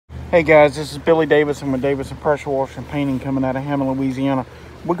Hey guys, this is Billy Davidson with Davidson Pressure Wash and Painting coming out of Hammond, Louisiana.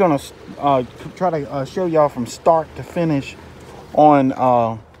 We're going to try to show y'all from start to finish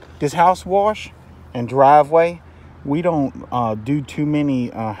on this house wash and driveway. We don't do too many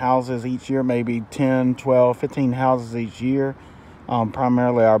houses each year, maybe 10, 12, 15 houses each year.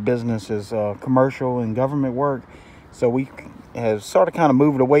 Primarily our business is commercial and government work. So we have sort of kind of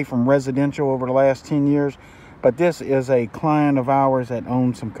moved away from residential over the last 10 years. But this is a client of ours that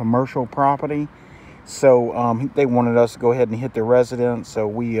owns some commercial property. So they wanted us to go ahead and hit the residence. So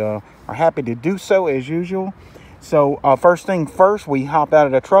we are happy to do so as usual. So first thing first, we hop out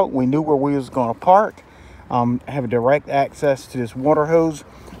of the truck. We knew where we was going to park. Have a direct access to this water hose.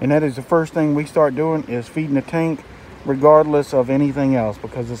 And that is the first thing we start doing is feeding the tank regardless of anything else.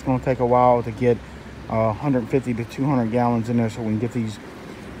 Because it's going to take a while to get 150 to 200 gallons in there so we can get these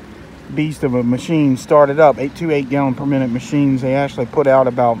beast of a machine started up. 8 gallon per minute machines. They actually put out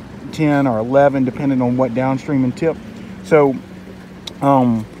about 10 or 11 depending on what downstream and tip. So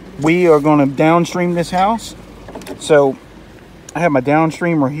we are going to downstream this house. So I have my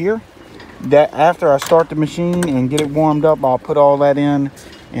downstreamer here. That after I start the machine and get it warmed up, I'll put all that in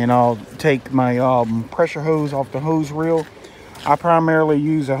and I'll take my pressure hose off the hose reel. I primarily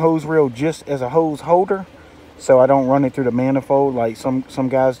use a hose reel just as a hose holder, so I don't run it through the manifold like some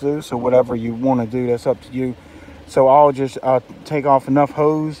guys do. So whatever you want to do, that's up to you. So I'll just take off enough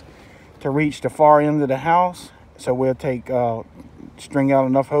hose to reach the far end of the house. So we'll take string out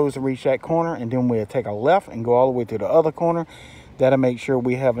enough hose to reach that corner, and then we'll take a left and go all the way to the other corner. That'll make sure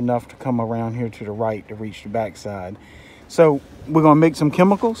we have enough to come around here to the right to reach the backside. So we're gonna make some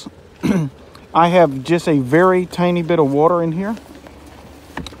chemicals. I have just a very tiny bit of water in here.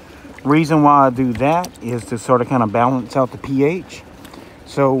 Reason why I do that is to sort of kind of balance out the pH.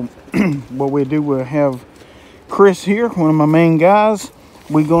 So what we'll do, we'll have Chris here, one of my main guys.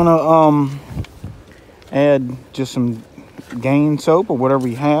 We're gonna add just some Gain soap or whatever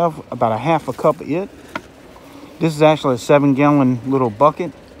you have, about a half a cup of it. This is actually a 7 gallon little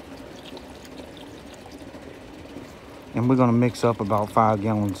bucket. And we're gonna mix up about 5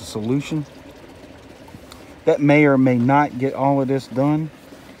 gallons of solution. That may or may not get all of this done.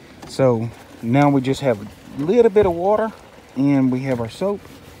 So now we just have a little bit of water and we have our soap.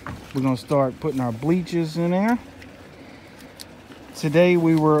 We're gonna start putting our bleaches in there. Today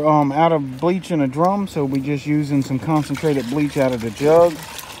we were out of bleach in a drum, so we just using some concentrated bleach out of the jug.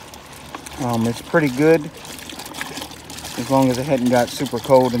 It's pretty good as long as it hadn't got super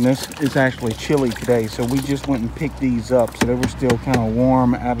cold, and this is actually chilly today, so we just went and picked these up so they were still kind of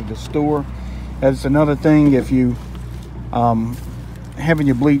warm out of the store. That's another thing, if you having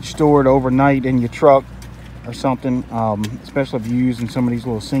your bleach stored overnight in your truck or something, especially if you're using some of these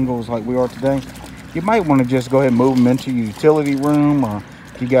little singles like we are today, you might want to just go ahead and move them into your utility room, or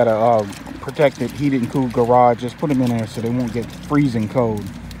if you got a protected heated and cooled garage, just put them in there so they won't get freezing cold.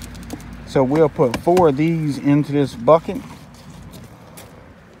 So we'll put 4 of these into this bucket.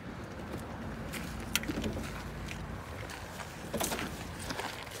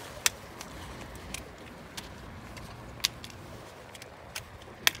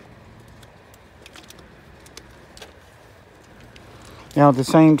 Now at the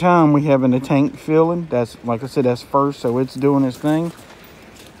same time, we having the tank filling. That's, like I said, that's first, so it's doing its thing.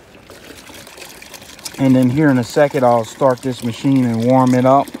 And then here in a second, I'll start this machine and warm it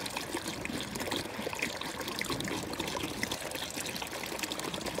up.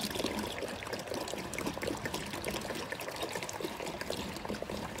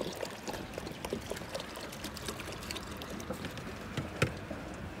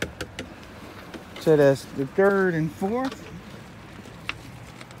 So that's the 3rd and 4th.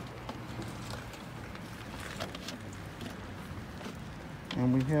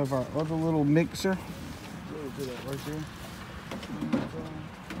 And we have our other little mixer. Right there.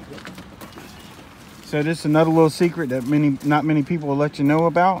 So this is another little secret that not many people will let you know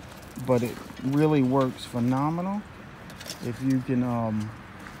about, but it really works phenomenal. If you can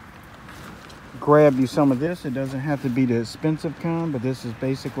grab you some of this, it doesn't have to be the expensive kind, but this is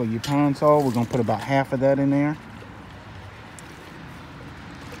basically your pine sol. We're gonna put about half of that in there.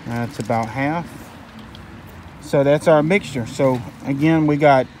 That's about half. So that's our mixture. So again, we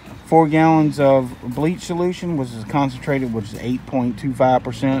got 4 gallons of bleach solution, which is concentrated, which is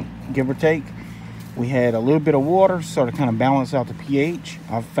 8.25%, give or take. We had a little bit of water, sort of kind of balance out the pH.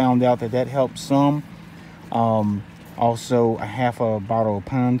 I've found out that helps some. Also a half a bottle of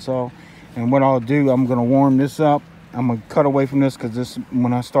pine sol. And what I'll do, I'm gonna warm this up. I'm gonna cut away from this because this,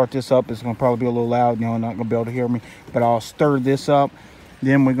 when I start this up, it's gonna probably be a little loud. You know, not gonna be able to hear me. But I'll stir this up.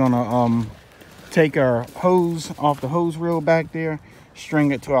 Then we're gonna take our hose off the hose reel back there.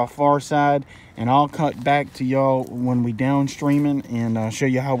 string it to our far side, and I'll cut back to y'all when we downstreaming and show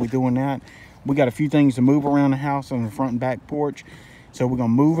you how we doing that. We got a few things to move around the house on the front and back porch, so we're gonna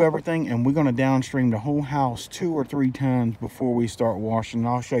move everything and we're gonna downstream the whole house 2 or 3 times before we start washing. And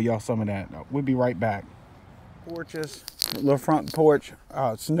I'll show y'all some of that. We'll be right back. Porches, little front porch,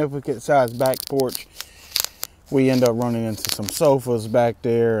 significant size back porch. We end up running into some sofas back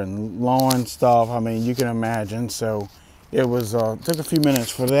there and lawn stuff. I mean, you can imagine. So it was took a few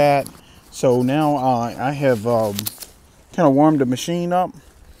minutes for that. So now I have kind of warmed the machine up,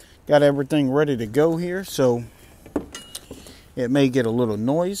 got everything ready to go here. So it may get a little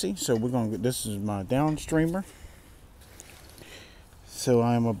noisy. So we're gonna get, this is my downstreamer. So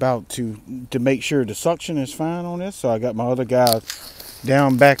I'm about to make sure the suction is fine on this. So I got my other guy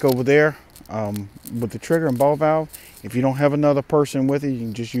down back over there with the trigger and ball valve. If you don't have another person with you, you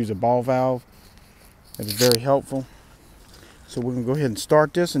can just use a ball valve. It's very helpful. So we're gonna go ahead and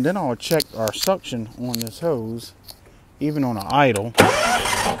start this, and then I'll check our suction on this hose, even on an idle.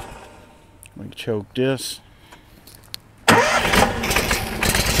 Let me choke this.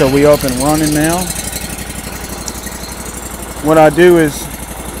 So we up and running now. What I do is,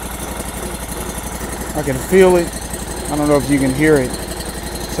 I can feel it. I don't know if you can hear it.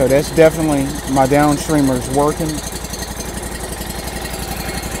 So that's definitely my downstreamer's working.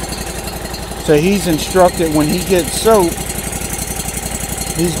 So he's instructed when he gets soap,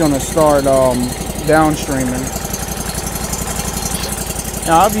 he's gonna start downstreaming.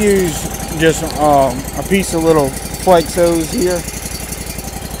 Now I've used just a piece of little flex hose here.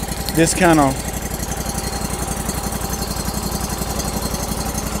 This kind of,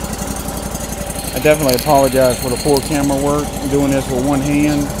 I definitely apologize for the poor camera work. I'm doing this with one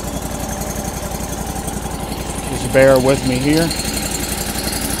hand. Just bear with me here.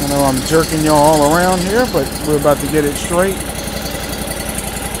 I know I'm jerking y'all all around here, but we're about to get it straight.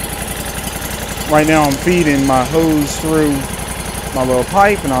 Right now I'm feeding my hose through my little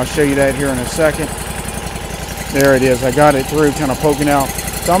pipe, and I'll show you that here in a second. There it is. I got it through, kind of poking out.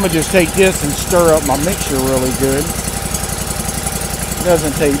 So I'm going to just take this and stir up my mixture really good. It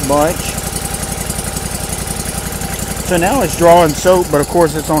doesn't take much. So now it's drawing soap, but of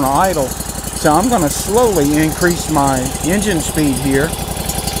course it's on an idle. So I'm going to slowly increase my engine speed here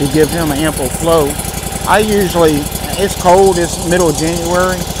to give him ample flow. I usually, it's cold, it's middle of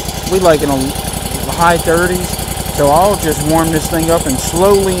January. We like in the high 30s. So I'll just warm this thing up and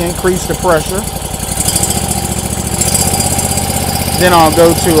slowly increase the pressure. Then I'll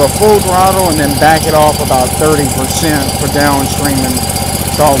go to a full throttle and then back it off about 30% for downstreaming.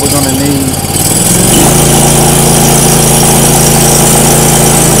 That's all we're going to need.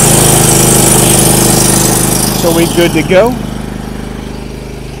 So we're good to go.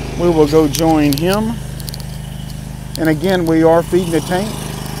 We will go join him. And again, we are feeding the tank.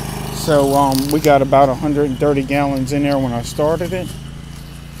 So we got about 130 gallons in there when I started it.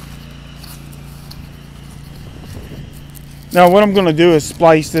 Now what I'm going to do is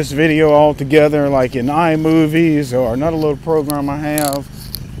splice this video all together like in iMovies or another little program I have.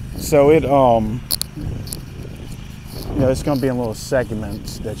 So it, it's going to be in little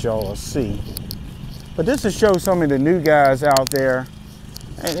segments that y'all will see. But this to show some of the new guys out there,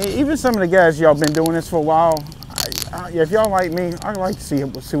 and even some of the guys y'all been doing this for a while. If y'all like me, I like to see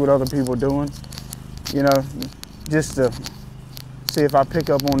what other people are doing. You know, just to see if I pick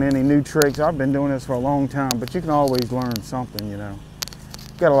up on any new tricks. I've been doing this for a long time, but you can always learn something, you know.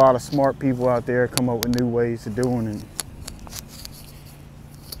 Got a lot of smart people out there come up with new ways of doing it.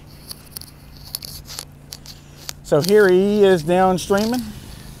 So here he is downstreaming.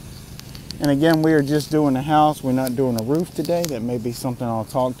 And again, we are just doing the house. We're not doing a roof today. That may be something I'll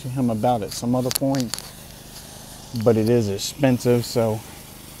talk to him about at some other point. But it is expensive, so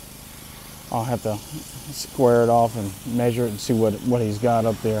I'll have to square it off and measure it and see what he's got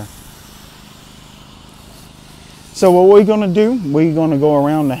up there. So what we're going to do, we're going to go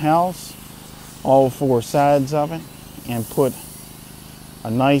around the house, all 4 sides of it, and put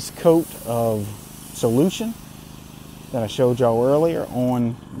a nice coat of solution that I showed y'all earlier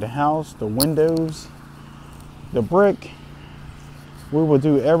on the house, the windows, the brick. We will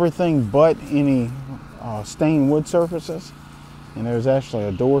do everything but any stained wood surfaces. And there's actually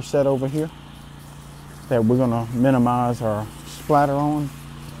a door set over here that we're going to minimize our splatter on.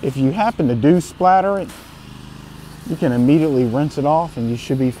 If you happen to do splatter it, you can immediately rinse it off and you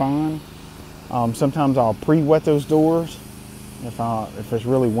should be fine. Sometimes I'll pre-wet those doors if it's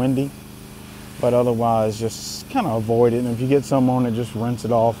really windy. But otherwise, just kind of avoid it. And if you get some on it, just rinse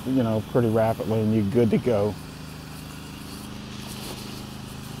it off, you know, pretty rapidly, and you're good to go.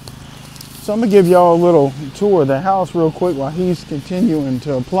 So I'm gonna give y'all a little tour of the house real quick while he's continuing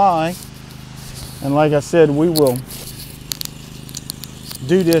to apply. And like I said, we will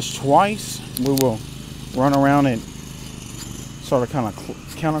do this twice. We will run around it sort of kind of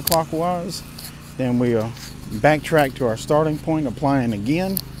counterclockwise. Then we'll backtrack to our starting point, applying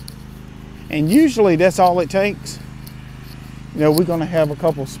again. And usually that's all it takes. You know, we're gonna have a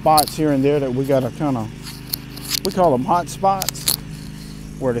couple spots here and there that we gotta kind of, we call them hot spots,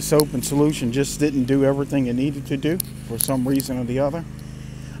 where the soap and solution just didn't do everything it needed to do for some reason or the other.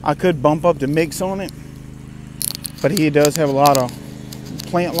 I could bump up the mix on it, but he does have a lot of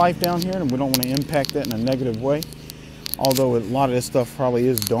plant life down here, and we don't want to impact that in a negative way. Although a lot of this stuff probably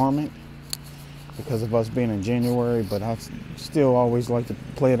is dormant because of us being in January, but I still always like to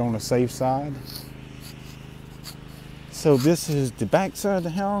play it on the safe side. So this is the back side of the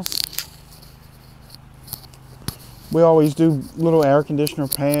house. We always do little air conditioner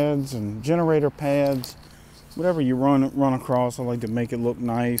pads and generator pads. Whatever you run across, I like to make it look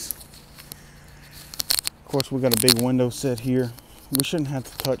nice. Of course, we got a big window set here. We shouldn't have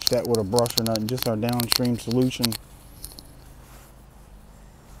to touch that with a brush or nothing, just our downstream solution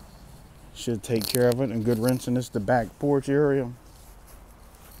should take care of it. And good rinsing. This is the back porch area.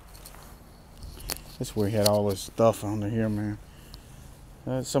 This is where he had all this stuff under here, man.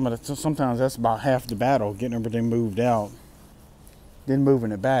 Sometimes that's about half the battle, getting everything moved out. Then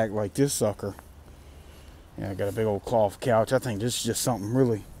moving it back like this sucker. Yeah, I got a big old cloth couch. I think this is just something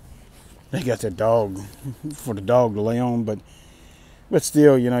really, they got their dog, for the dog to lay on, but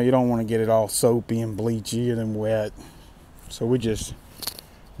still, you know, you don't want to get it all soapy and bleachy and wet. So we just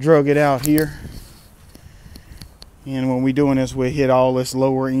drug it out here. And when we're doing this, we hit all this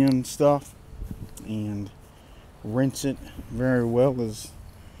lower end stuff and rinse it very well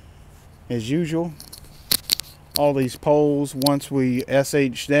as usual. All these poles, once we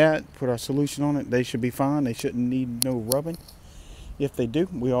SH that, put our solution on it, they should be fine. They shouldn't need no rubbing. If they do,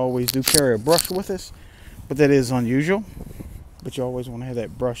 we always do carry a brush with us, but that is unusual. But you always want to have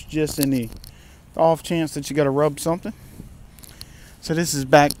that brush just in the off chance that you got to rub something. So this is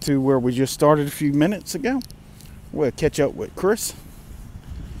back to where we just started a few minutes ago. We'll catch up with Chris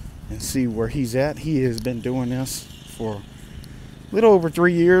and see where he's at. He has been doing this for a little over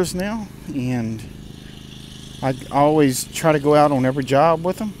 3 years now, and I always try to go out on every job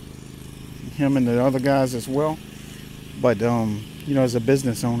with him and the other guys as well. But you know, as a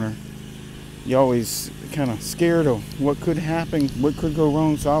business owner, you're always kind of scared of what could happen, what could go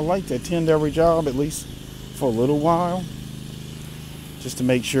wrong. So I like to attend every job at least for a little while, just to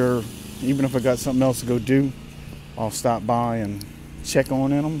make sure, even if I got something else to go do, I'll stop by and check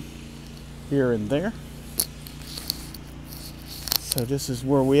on them here and there. So this is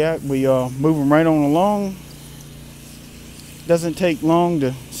where we at. We moving right on along. Doesn't take long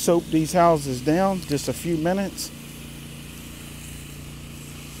to soap these houses down, just a few minutes.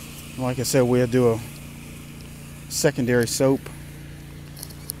 Like I said, we'll do a secondary soap.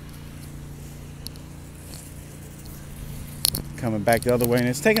 Coming back the other way, and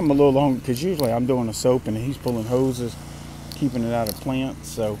it's taking him a little longer because usually I'm doing a soap and he's pulling hoses, keeping it out of plants.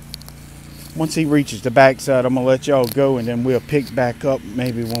 So once he reaches the back side, I'm gonna let y'all go, and then we'll pick back up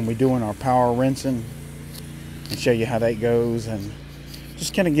maybe when we're doing our power rinsing and show you how that goes, and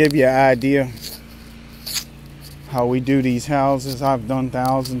just kind of give you an idea how we do these houses. I've done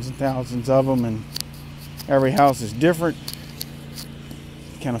thousands and thousands of them, and every house is different.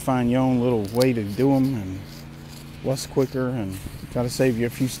 Kind of find your own little way to do them and what's quicker, and try to save you a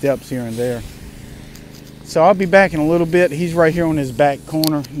few steps here and there. So I'll be back in a little bit. He's right here on his back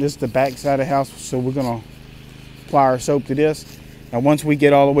corner. This is the back side of the house, so we're gonna apply our soap to this. Now once we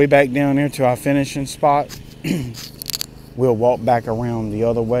get all the way back down there to our finishing spot, we'll walk back around the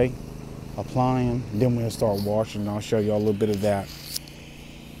other way, applying, then we'll start washing, and I'll show you a little bit of that.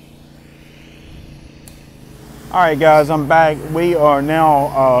 All right guys, I'm back. We are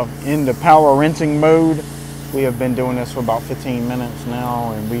now in the power rinsing mode. We have been doing this for about 15 minutes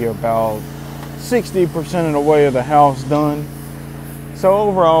now, and we are about 60% of the way of the house done. So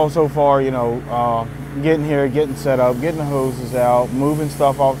overall, so far, you know, getting here, getting set up, getting the hoses out, moving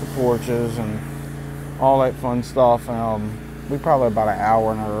stuff off the porches, and all that fun stuff. We probably about an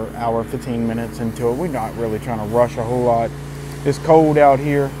hour, 15 minutes into it. We're not really trying to rush a whole lot. It's cold out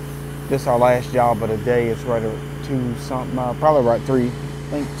here. This is our last job of the day. It's right at 2 something, probably right 3, I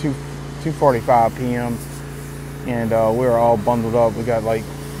think 2:45 p.m. And we're all bundled up. We got like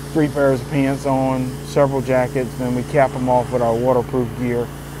 3 pairs of pants on, several jackets, then we cap them off with our waterproof gear.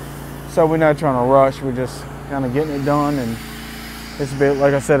 So we're not trying to rush. We're just kind of getting it done, and it's a bit,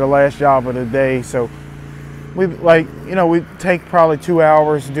 like I said, the last job of the day. So we we take probably 2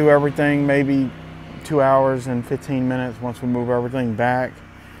 hours to do everything, maybe 2 hours and 15 minutes once we move everything back.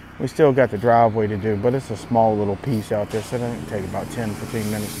 We still got the driveway to do, but it's a small little piece out there, so it can take about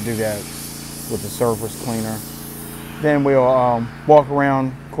 10-15 minutes to do that with the surface cleaner. Then we'll walk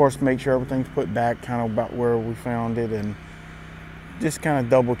around, of course, make sure everything's put back kind of about where we found it, and just kind of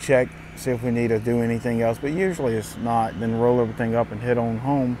double check, see if we need to do anything else, but usually it's not. Then roll everything up and head on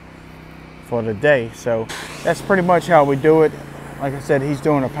home for the day. So that's pretty much how we do it. Like I said, he's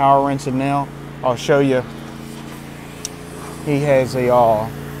doing a power rinsing now. I'll show you. He has a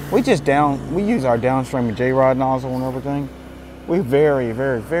we use our downstream J-rod nozzle and everything. We very,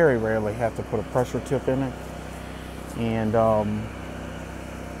 very, very rarely have to put a pressure tip in it. And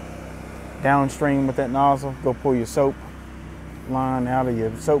downstream with that nozzle, go pull your soap line out of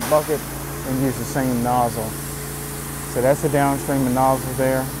your soap bucket and use the same nozzle. So that's the downstream nozzle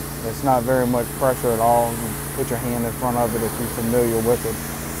there. It's not very much pressure at all. You put your hand in front of it if you're familiar with it.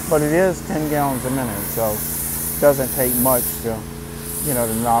 But it is 10 gallons a minute, so it doesn't take much to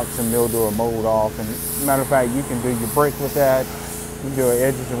to knock some mildew or mold off. And matter of fact, you can do your brick with that. You can do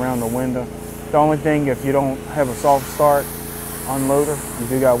edges around the window. The only thing, if you don't have a soft start unloader, you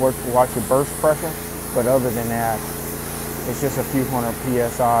do got to watch your burst pressure. But other than that, it's just a few hundred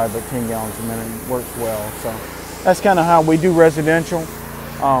PSI, but 10 gallons a minute works well. So that's kind of how we do residential.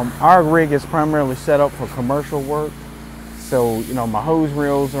 Our rig is primarily set up for commercial work. So, my hose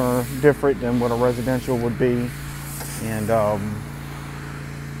reels are different than what a residential would be. And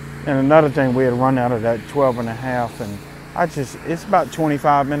another thing, we had run out of that 12.5, and it's about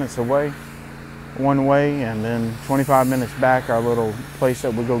 25 minutes away one way, and then 25 minutes back, our little place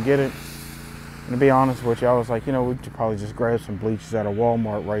that we go get it. And to be honest with you, I was like, we could probably just grab some bleaches out of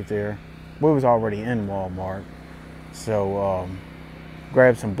Walmart right there. We was already in Walmart. So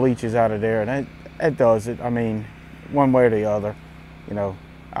grab some bleaches out of there, and that does it. I mean, one way or the other,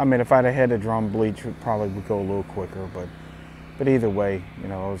 if I'd have had a drum bleach, it probably would go a little quicker, but either way, I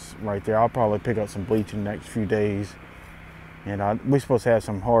was right there. I'll probably pick up some bleach in the next few days. And we're supposed to have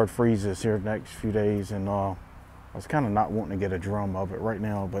some hard freezes here the next few days, and I was kind of not wanting to get a drum of it right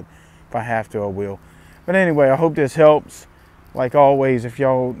now, but if I have to, I will. But anyway, I hope this helps. Like always, if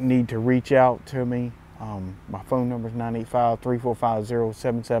y'all need to reach out to me, my phone number is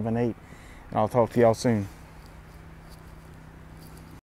 985-3450-778, and I'll talk to y'all soon.